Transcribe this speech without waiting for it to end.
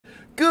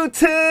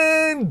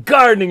Guten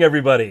Gardening,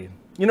 everybody.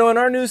 You know, in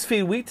our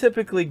newsfeed, we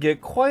typically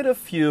get quite a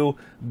few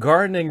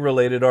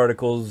gardening-related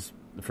articles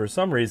for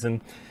some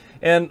reason.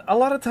 And a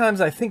lot of times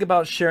I think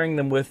about sharing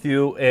them with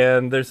you,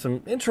 and there's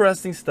some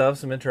interesting stuff,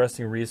 some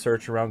interesting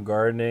research around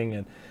gardening,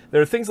 and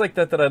there are things like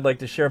that that I'd like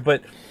to share,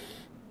 but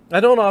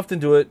I don't often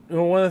do it.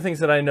 One of the things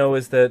that I know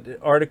is that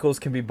articles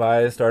can be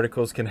biased,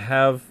 articles can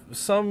have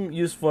some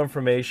useful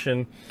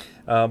information,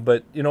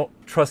 but you don't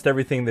trust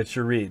everything that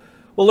you read.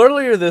 Well,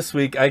 earlier this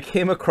week, I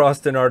came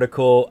across an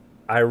article,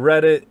 I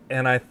read it,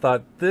 and I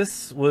thought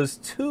this was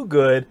too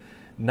good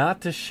not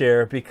to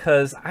share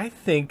because I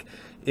think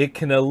it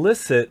can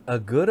elicit a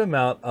good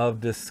amount of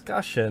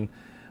discussion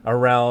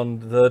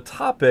around the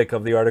topic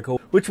of the article,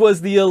 which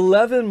was the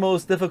 11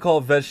 most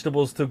difficult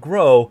vegetables to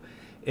grow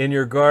in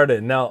your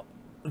garden. Now,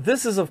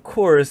 this is, of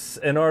course,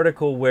 an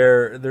article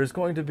where there's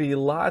going to be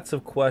lots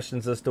of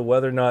questions as to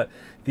whether or not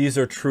these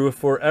are true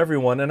for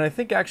everyone. And I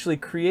think actually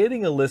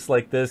creating a list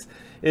like this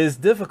is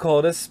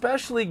difficult,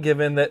 especially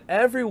given that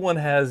everyone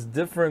has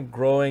different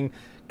growing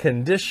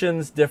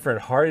conditions,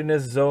 different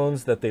hardiness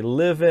zones that they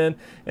live in.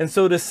 And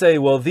so to say,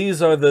 well,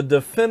 these are the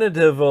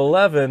definitive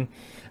 11,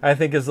 I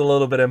think is a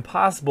little bit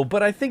impossible,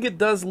 but I think it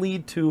does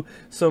lead to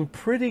some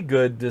pretty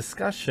good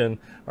discussion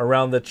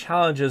around the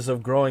challenges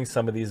of growing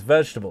some of these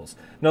vegetables.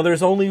 Now,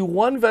 there's only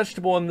one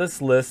vegetable on this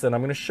list, and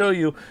I'm going to show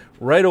you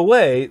right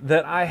away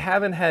that I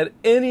haven't had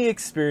any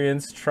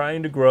experience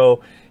trying to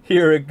grow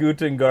here at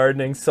Guten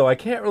Gardening, so I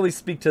can't really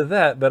speak to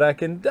that, but I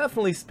can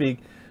definitely speak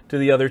to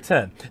the other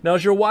 10. Now,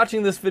 as you're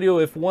watching this video,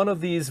 if one of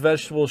these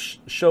vegetables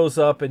shows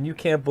up and you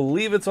can't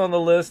believe it's on the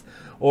list,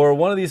 or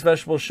one of these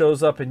vegetables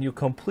shows up and you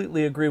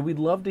completely agree, we'd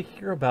love to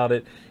hear about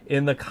it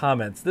in the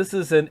comments. This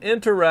is an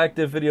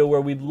interactive video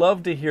where we'd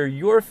love to hear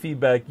your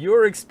feedback,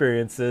 your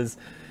experiences.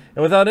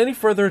 And without any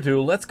further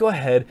ado, let's go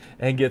ahead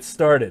and get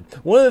started.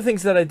 One of the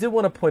things that I did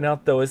want to point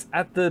out, though, is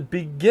at the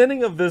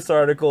beginning of this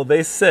article,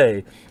 they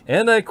say,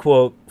 and I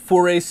quote,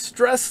 "For a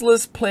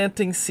stressless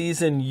planting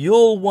season,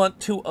 you'll want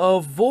to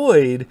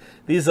avoid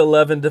these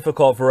 11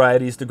 difficult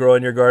varieties to grow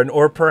in your garden,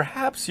 or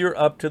perhaps you're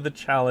up to the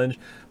challenge,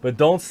 but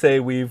don't say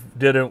we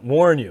didn't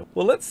warn you."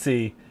 Well, let's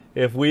see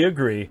if we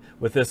agree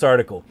with this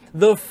article.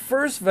 The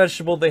first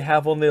vegetable they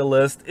have on the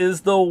list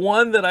is the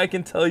one that I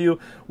can tell you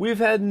we've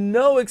had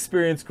no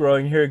experience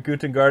growing here at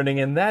Guten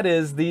Gardening, and that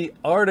is the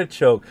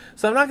artichoke.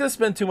 So I'm not going to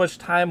spend too much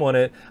time on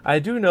it. I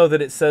do know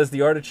that it says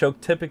the artichoke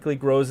typically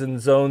grows in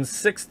zones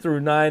 6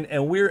 through 9,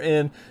 and we're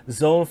in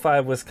zone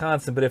 5,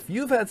 Wisconsin. But if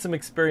you've had some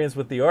experience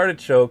with the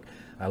artichoke,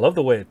 I love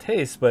the way it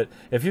tastes, but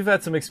if you've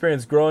had some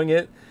experience growing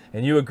it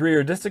and you agree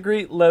or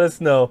disagree, let us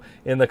know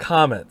in the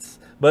comments.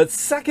 But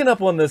second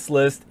up on this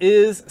list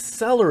is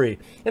celery.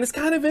 And it's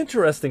kind of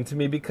interesting to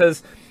me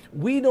because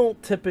we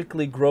don't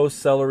typically grow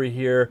celery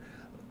here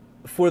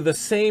for the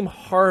same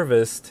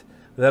harvest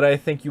that I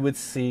think you would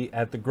see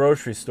at the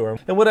grocery store.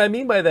 And what I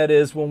mean by that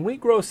is when we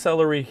grow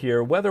celery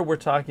here, whether we're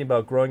talking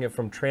about growing it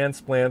from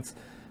transplants,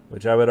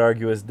 which I would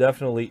argue is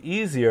definitely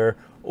easier,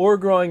 or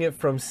growing it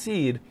from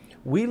seed,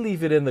 we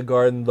leave it in the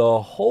garden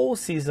the whole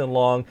season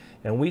long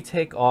and we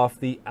take off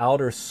the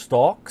outer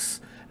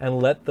stalks and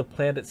let the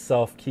plant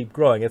itself keep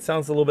growing. It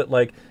sounds a little bit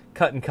like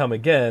cut and come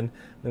again.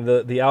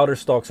 The outer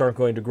stalks aren't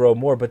going to grow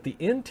more, but the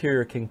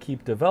interior can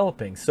keep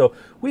developing. So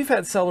we've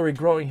had celery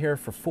growing here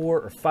for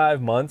 4 or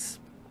 5 months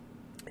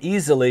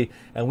easily,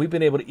 and we've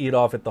been able to eat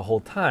off it the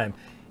whole time.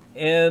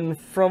 And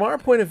from our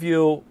point of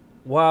view,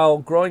 while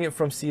growing it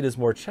from seed is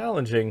more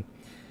challenging,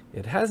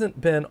 it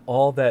hasn't been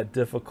all that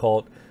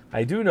difficult.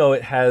 I do know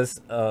it has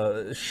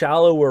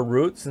shallower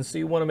roots, and so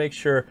you want to make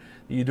sure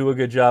that you do a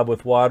good job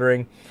with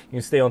watering. You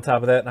can stay on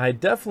top of that. And I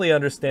definitely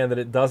understand that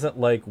it doesn't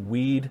like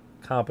weed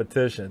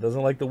competition. It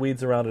doesn't like the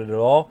weeds around it at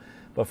all.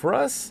 But for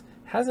us,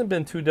 it hasn't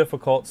been too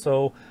difficult,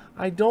 so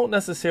I don't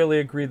necessarily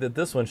agree that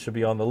this one should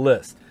be on the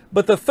list.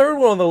 But the third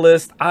one on the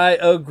list, I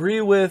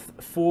agree with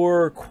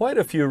for quite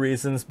a few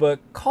reasons, but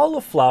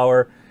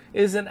cauliflower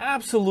is an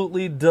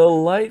absolutely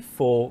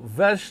delightful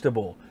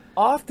vegetable.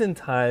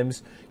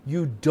 Oftentimes,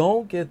 you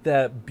don't get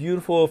that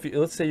beautiful,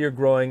 let's say you're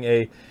growing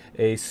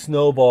a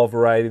snowball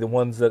variety, the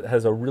ones that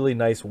has a really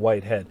nice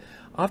white head.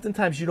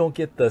 Oftentimes you don't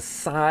get the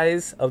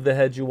size of the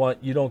head you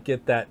want. You don't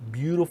get that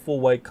beautiful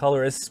white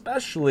color,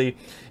 especially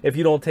if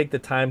you don't take the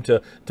time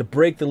to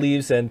break the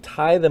leaves and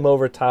tie them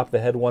over top of the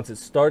head once it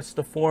starts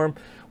to form.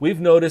 We've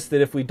noticed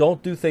that if we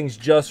don't do things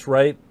just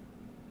right,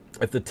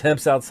 if the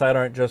temps outside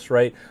aren't just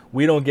right,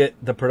 we don't get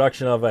the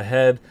production of a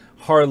head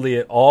hardly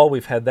at all.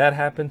 We've had that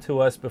happen to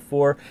us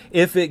before.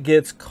 If it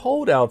gets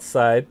cold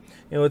outside,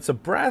 you know, it's a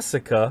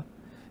brassica,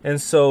 and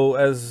so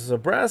as a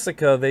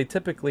brassica, they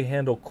typically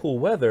handle cool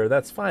weather.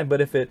 That's fine.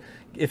 But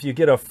if you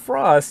get a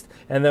frost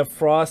and that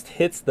frost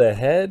hits the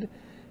head,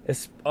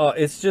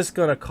 it's just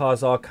going to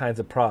cause all kinds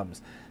of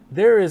problems.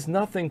 There is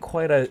nothing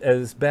quite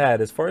as bad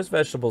as far as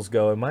vegetables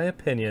go, in my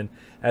opinion,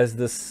 as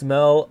the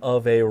smell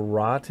of a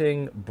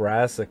rotting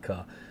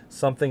brassica,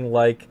 something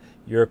like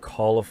your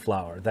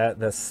cauliflower.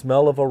 The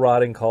smell of a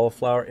rotting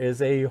cauliflower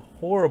is a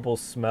horrible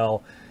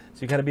smell,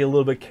 so you got to be a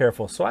little bit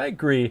careful. So I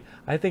agree.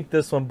 I think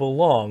this one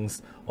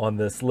belongs on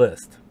this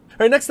list. All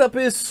right, next up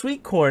is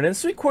sweet corn. And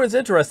sweet corn is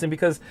interesting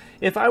because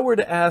if I were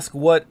to ask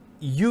what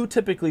you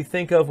typically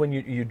think of when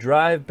you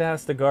drive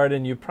past a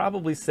garden, you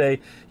probably say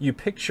you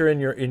picture in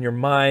your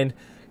mind,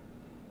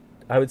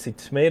 I would say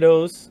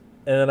tomatoes,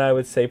 and then I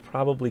would say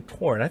probably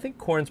corn. I think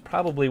corn's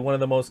probably one of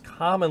the most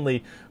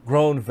commonly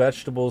grown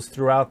vegetables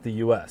throughout the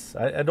U.S.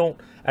 I don't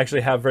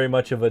actually have very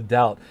much of a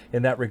doubt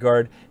in that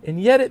regard, and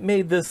yet it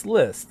made this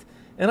list.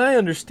 And I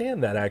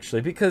understand that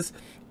actually, because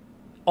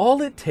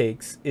all it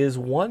takes is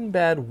one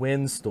bad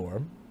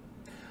windstorm.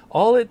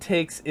 All it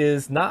takes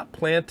is not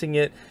planting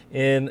it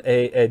in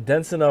a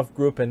dense enough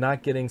group and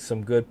not getting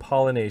some good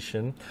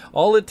pollination.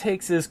 All it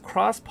takes is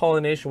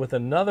cross-pollination with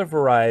another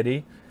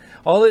variety.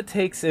 All it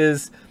takes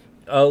is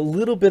a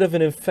little bit of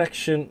an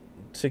infection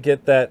to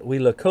get that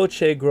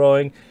huitlacoche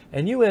growing,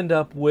 and you end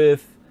up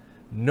with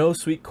no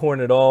sweet corn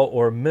at all,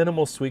 or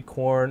minimal sweet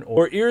corn,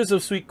 or ears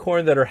of sweet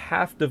corn that are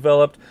half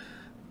developed.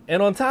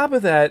 And on top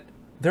of that,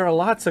 there are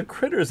lots of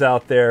critters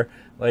out there,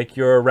 like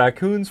your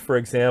raccoons, for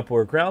example,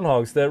 or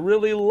groundhogs that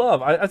really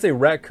love, I'd say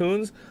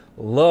raccoons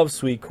love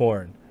sweet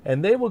corn.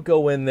 And they will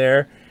go in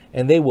there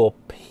and they will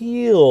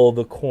peel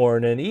the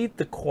corn and eat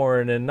the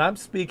corn. And I'm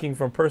speaking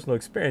from personal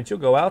experience. You'll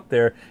go out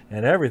there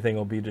and everything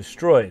will be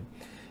destroyed.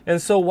 And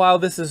so while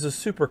this is a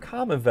super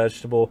common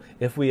vegetable,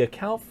 if we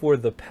account for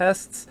the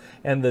pests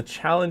and the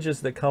challenges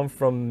that come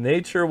from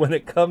nature when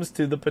it comes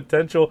to the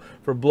potential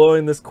for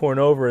blowing this corn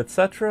over,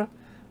 etc.,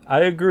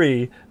 I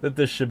agree that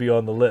this should be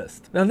on the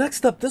list. Now,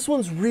 next up, this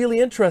one's really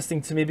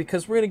interesting to me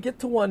because we're going to get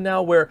to one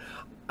now where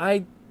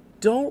I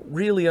don't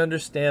really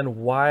understand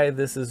why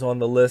this is on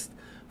the list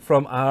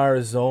from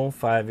our Zone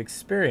 5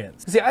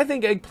 experience. See, I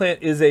think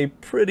eggplant is a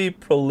pretty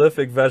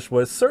prolific vegetable.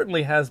 It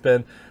certainly has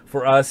been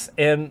for us.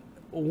 And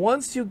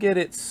once you get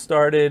it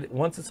started,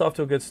 once it's off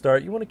to a good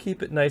start, you want to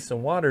keep it nice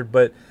and watered.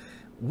 But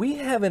we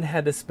haven't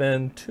had to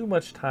spend too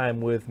much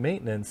time with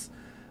maintenance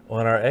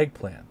on our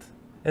eggplant.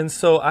 And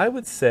so I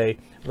would say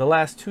the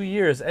last 2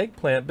 years,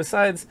 eggplant,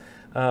 besides,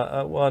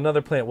 well,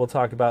 another plant we'll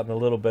talk about in a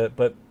little bit,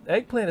 but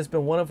eggplant has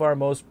been one of our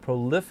most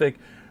prolific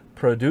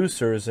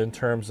producers in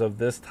terms of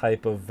this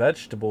type of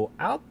vegetable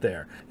out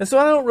there. And so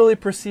I don't really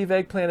perceive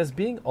eggplant as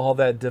being all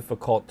that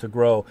difficult to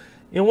grow.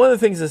 You know, one of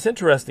the things that's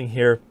interesting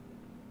here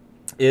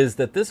is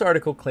that this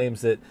article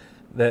claims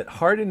that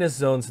hardiness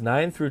zones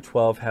 9 through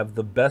 12 have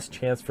the best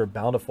chance for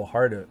bountiful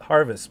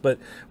harvest. But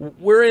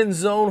we're in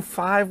Zone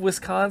 5,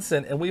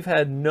 Wisconsin, and we've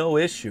had no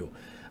issue.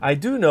 I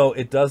do know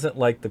it doesn't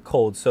like the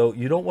cold, so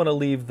you don't want to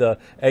leave the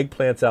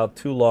eggplants out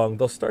too long.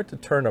 They'll start to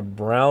turn a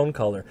brown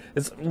color.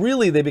 It's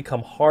really, they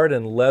become hard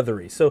and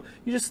leathery. So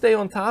you just stay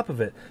on top of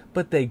it.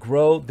 But they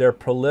grow, they're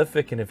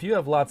prolific, and if you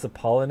have lots of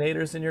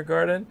pollinators in your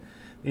garden,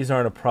 these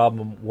aren't a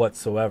problem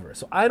whatsoever.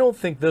 So I don't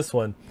think this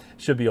one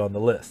should be on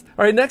the list.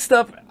 All right, next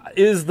up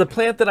is the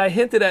plant that I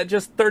hinted at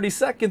just 30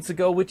 seconds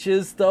ago, which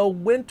is the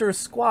winter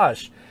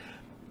squash.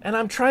 And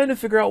I'm trying to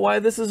figure out why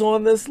this is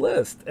on this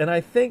list. And I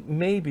think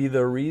maybe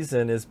the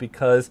reason is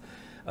because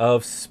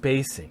of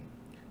spacing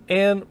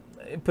and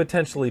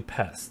potentially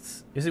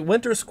pests. You see,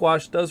 winter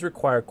squash does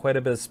require quite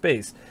a bit of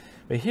space.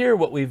 But here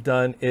what we've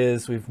done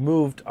is we've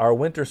moved our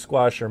winter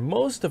squash, or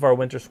most of our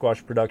winter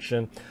squash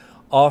production,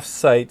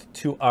 off-site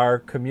to our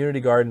community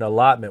garden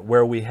allotment,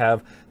 where we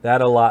have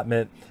that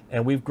allotment,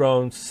 and we've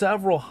grown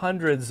several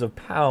hundreds of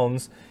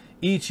pounds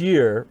each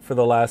year for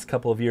the last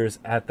couple of years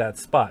at that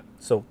spot.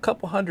 So a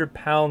couple 100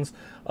 pounds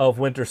of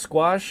winter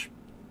squash,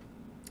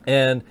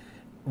 and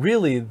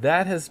really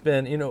that has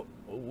been, you know,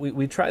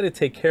 we try to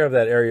take care of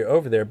that area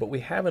over there, but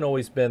we haven't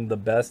always been the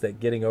best at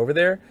getting over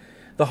there.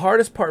 The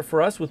hardest part for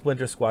us with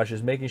winter squash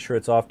is making sure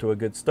it's off to a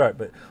good start,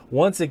 but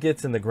once it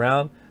gets in the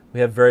ground,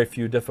 we have very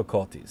few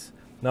difficulties.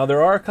 Now,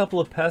 there are a couple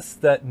of pests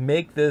that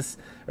make this,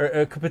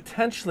 or could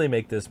potentially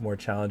make this more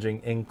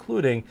challenging,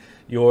 including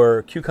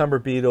your cucumber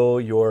beetle,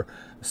 your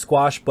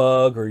squash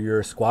bug, or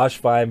your squash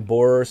vine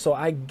borer. So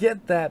I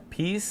get that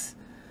piece.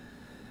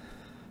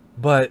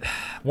 But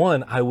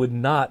one, I would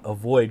not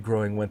avoid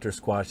growing winter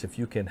squash if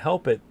you can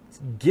help it.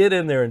 Get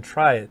in there and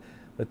try it.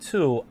 But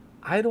two,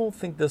 I don't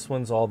think this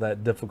one's all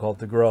that difficult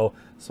to grow,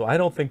 so I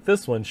don't think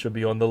this one should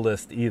be on the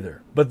list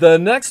either. But the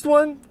next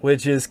one,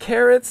 which is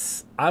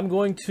carrots, I'm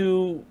going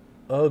to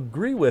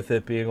agree with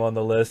it being on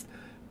the list,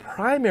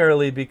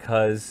 primarily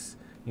because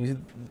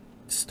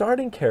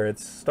starting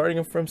carrots, starting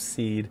them from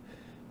seed,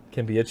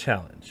 can be a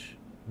challenge.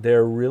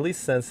 They're really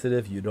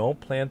sensitive. You don't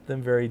plant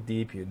them very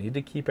deep. You need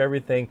to keep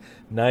everything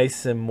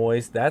nice and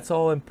moist. That's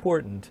all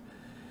important.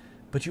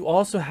 But you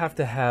also have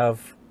to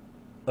have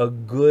a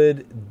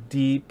good,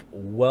 deep,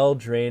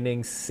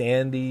 well-draining,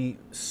 sandy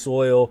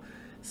soil,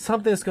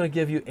 something that's going to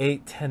give you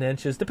 8-10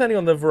 inches, depending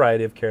on the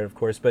variety of carrot, of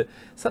course, but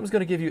something's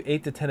going to give you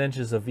 8 to 10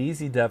 inches of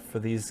easy depth for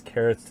these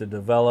carrots to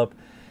develop.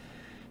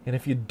 And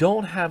if you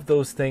don't have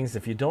those things,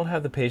 if you don't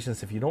have the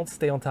patience, if you don't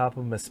stay on top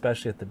of them,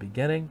 especially at the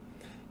beginning,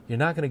 you're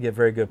not going to get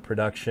very good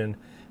production.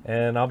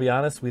 And I'll be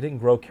honest, we didn't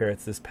grow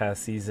carrots this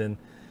past season,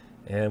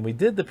 and we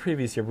did the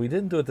previous year. We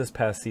didn't do it this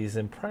past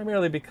season,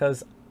 primarily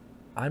because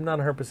I'm not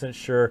 100%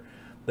 sure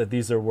that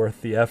these are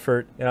worth the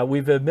effort.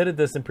 We've admitted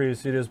this in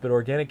previous videos, but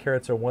organic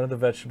carrots are one of the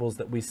vegetables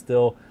that we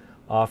still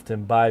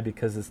often buy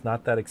because it's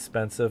not that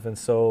expensive. And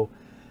so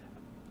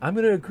I'm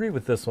going to agree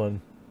with this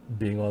one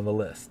being on the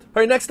list.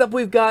 All right, next up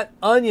we've got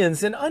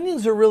onions, and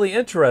onions are really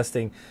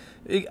interesting.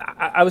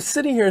 I was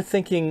sitting here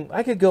thinking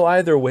I could go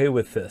either way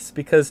with this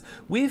because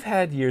we've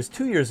had years,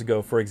 2 years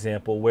ago, for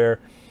example, where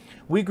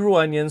we grew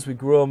onions, we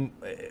grew them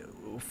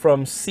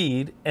from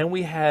seed, and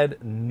we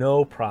had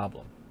no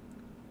problem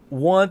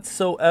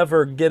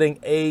whatsoever getting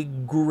a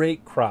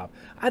great crop.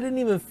 I didn't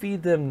even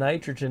feed them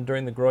nitrogen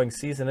during the growing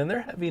season, and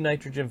they're heavy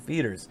nitrogen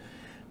feeders.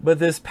 But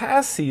this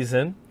past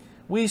season,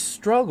 we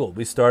struggled.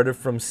 We started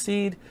from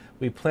seed,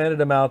 we planted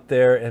them out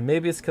there, and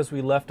maybe it's because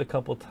we left a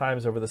couple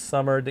times over the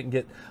summer, didn't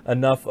get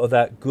enough of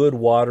that good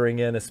watering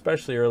in,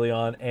 especially early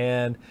on,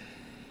 and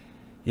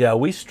yeah,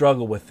 we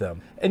struggle with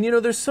them. And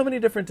there's so many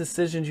different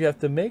decisions you have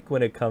to make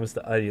when it comes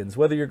to onions,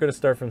 whether you're going to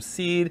start from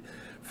seed,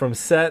 from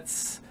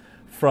sets,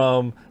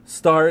 from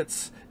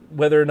starts,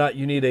 whether or not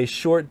you need a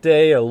short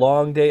day, a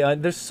long day.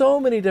 There's so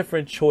many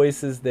different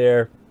choices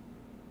there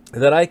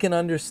that I can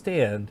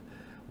understand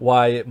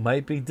why it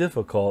might be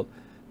difficult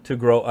to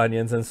grow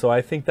onions. And so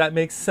I think that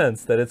makes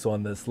sense that it's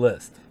on this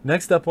list.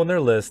 Next up on their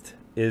list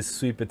is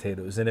sweet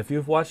potatoes. And if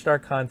you've watched our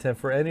content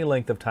for any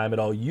length of time at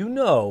all, you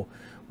know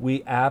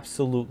we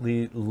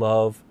absolutely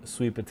love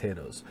sweet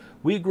potatoes.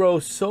 We grow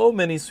so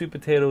many sweet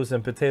potatoes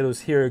and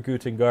potatoes here at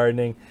Guten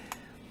Gardening.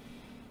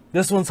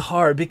 This one's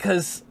hard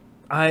because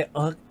I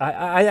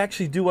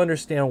actually do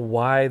understand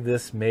why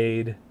this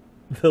made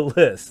the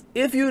list.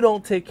 If you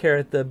don't take care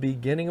at the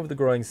beginning of the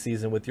growing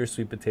season with your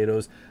sweet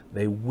potatoes,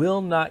 they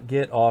will not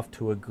get off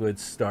to a good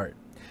start.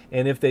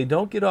 And if they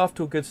don't get off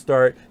to a good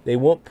start, they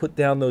won't put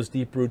down those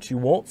deep roots. You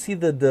won't see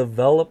the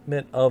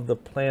development of the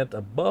plant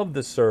above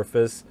the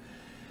surface.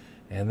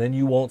 And then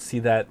you won't see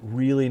that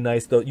really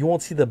nice, you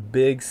won't see the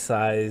big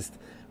sized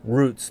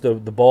roots, the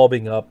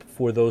bulbing up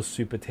for those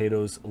sweet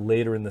potatoes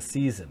later in the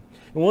season.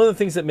 And one of the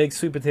things that makes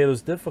sweet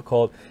potatoes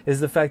difficult is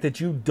the fact that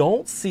you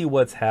don't see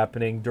what's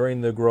happening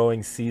during the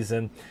growing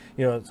season.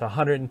 It's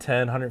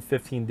 110,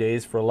 115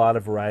 days for a lot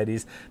of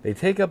varieties. They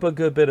take up a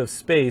good bit of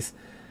space,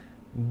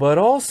 but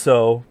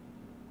also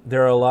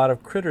there are a lot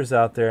of critters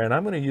out there, and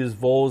I'm going to use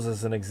voles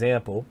as an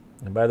example.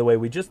 And by the way,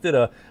 we just did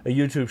a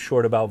YouTube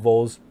short about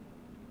voles,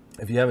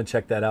 if you haven't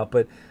checked that out.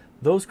 But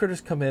those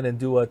critters come in and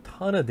do a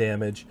ton of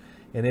damage,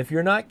 and if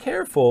you're not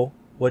careful,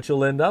 what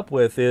you'll end up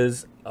with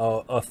is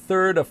a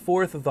third, a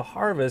fourth of the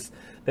harvest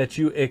that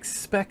you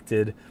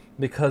expected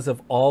because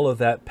of all of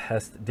that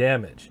pest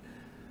damage.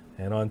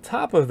 And on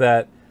top of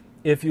that,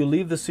 if you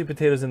leave the sweet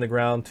potatoes in the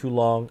ground too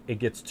long, it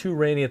gets too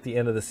rainy at the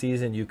end of the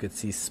season, you could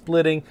see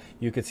splitting,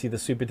 you could see the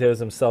sweet potatoes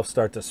themselves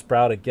start to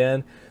sprout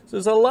again. So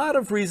there's a lot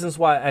of reasons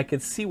why I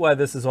could see why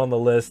this is on the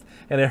list,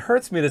 and it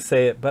hurts me to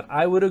say it, but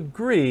I would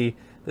agree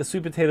that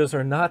sweet potatoes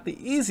are not the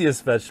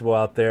easiest vegetable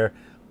out there,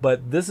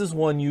 but this is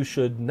one you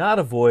should not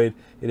avoid.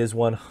 It is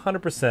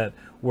 100%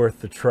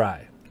 worth the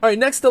try. All right,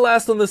 next to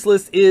last on this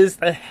list is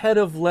a head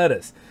of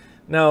lettuce.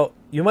 Now,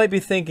 you might be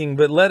thinking,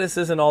 but lettuce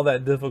isn't all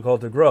that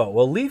difficult to grow.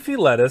 Well, leafy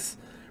lettuce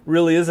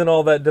really isn't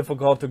all that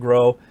difficult to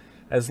grow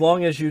as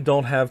long as you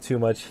don't have too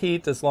much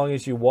heat, as long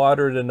as you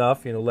water it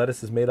enough.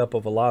 Lettuce is made up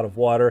of a lot of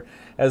water.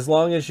 As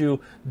long as you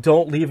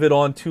don't leave it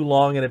on too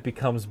long and it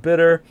becomes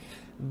bitter.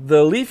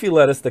 The leafy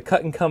lettuce, the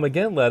cut and come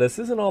again lettuce,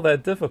 isn't all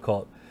that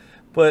difficult.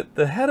 But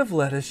the head of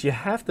lettuce, you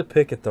have to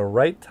pick at the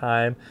right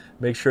time.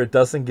 Make sure it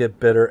doesn't get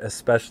bitter,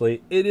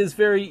 especially. It is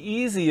very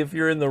easy if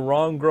you're in the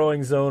wrong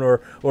growing zone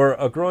or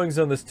a growing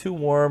zone that's too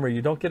warm or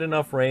you don't get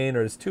enough rain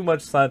or there's too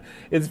much sun.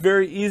 It's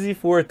very easy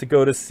for it to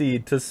go to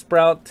seed, to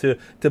sprout,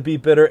 to be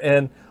bitter.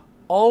 And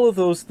all of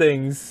those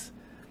things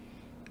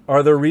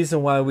are the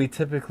reason why we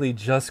typically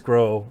just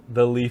grow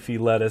the leafy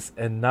lettuce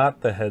and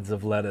not the heads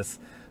of lettuce.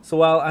 So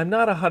while I'm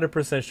not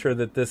 100% sure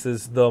that this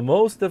is the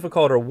most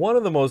difficult or one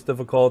of the most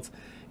difficult,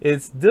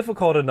 it's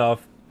difficult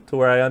enough to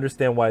where I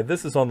understand why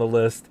this is on the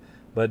list,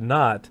 but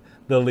not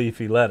the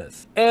leafy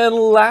lettuce. And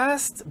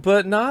last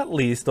but not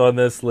least on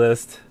this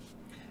list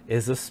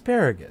is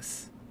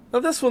asparagus. Now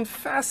this one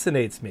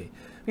fascinates me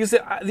because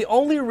the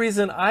only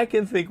reason I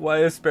can think why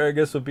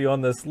asparagus would be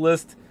on this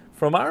list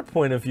from our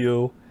point of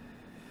view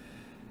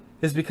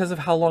is because of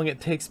how long it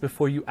takes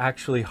before you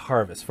actually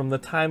harvest, from the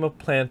time of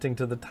planting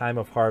to the time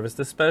of harvest,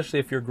 especially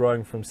if you're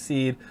growing from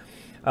seed,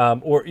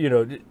 or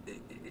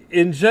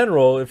in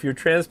general, if you're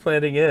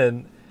transplanting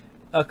in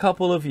a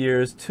couple of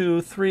years,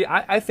 2, 3,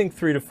 I think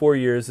 3 to 4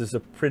 years is a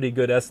pretty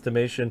good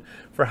estimation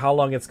for how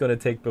long it's going to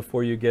take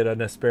before you get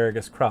an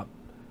asparagus crop.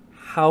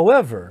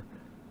 However,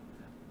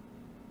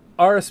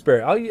 our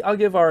asparagus, I'll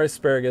give our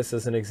asparagus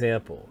as an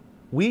example.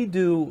 We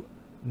do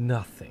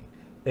nothing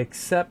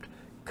except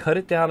cut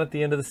it down at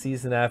the end of the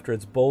season after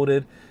it's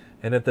bolted,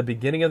 and at the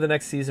beginning of the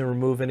next season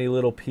remove any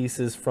little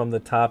pieces from the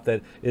top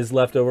that is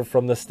left over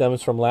from the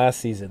stems from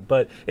last season.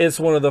 But it's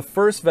one of the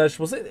first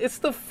vegetables, it's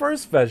the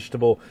first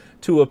vegetable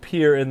to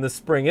appear in the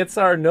spring. It's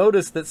our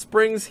notice that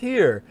spring's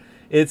here.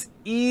 It's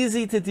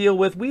easy to deal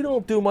with. We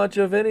don't do much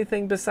of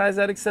anything besides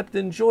that except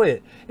enjoy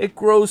it. It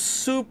grows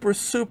super,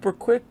 super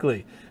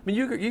quickly. I mean,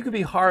 you could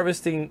be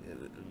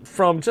harvesting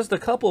from just a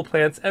couple of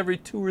plants every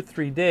 2 or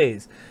 3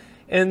 days.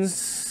 And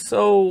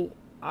so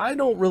I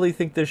don't really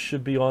think this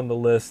should be on the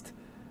list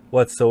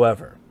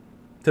whatsoever.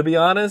 To be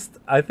honest,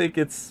 I think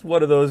it's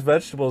one of those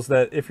vegetables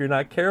that if you're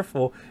not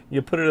careful,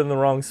 you put it in the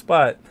wrong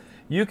spot,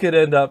 you could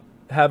end up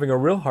having a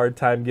real hard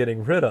time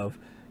getting rid of,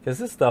 because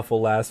this stuff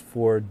will last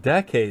for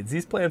decades.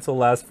 These plants will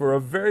last for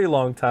a very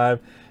long time,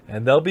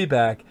 and they'll be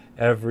back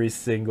every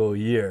single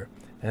year.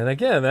 And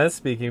again, that's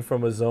speaking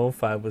from a Zone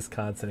 5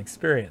 Wisconsin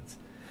experience.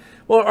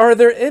 Well, are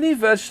there any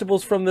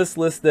vegetables from this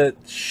list that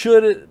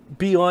should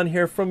be on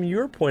here from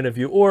your point of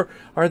view? Or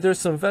are there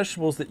some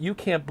vegetables that you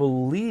can't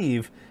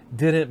believe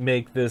didn't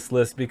make this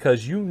list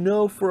because you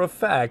know for a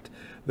fact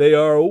they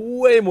are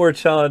way more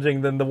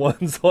challenging than the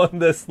ones on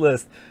this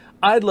list?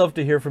 I'd love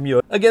to hear from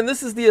you. Again,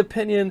 this is the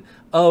opinion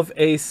of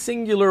a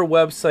singular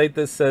website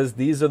that says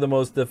these are the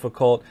most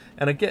difficult.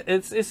 And again,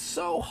 it's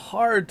so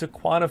hard to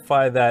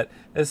quantify that,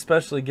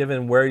 especially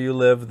given where you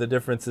live, the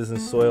differences in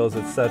soils,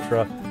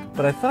 etc.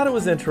 But I thought it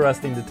was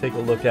interesting to take a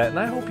look at, and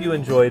I hope you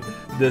enjoyed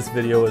this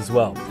video as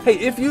well. Hey,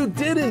 if you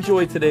did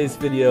enjoy today's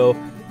video,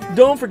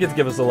 don't forget to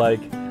give us a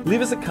like,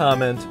 leave us a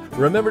comment,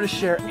 remember to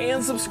share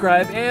and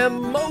subscribe, and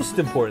most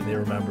importantly,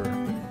 remember,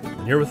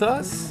 when you're with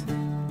us,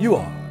 you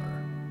are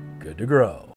good to grow.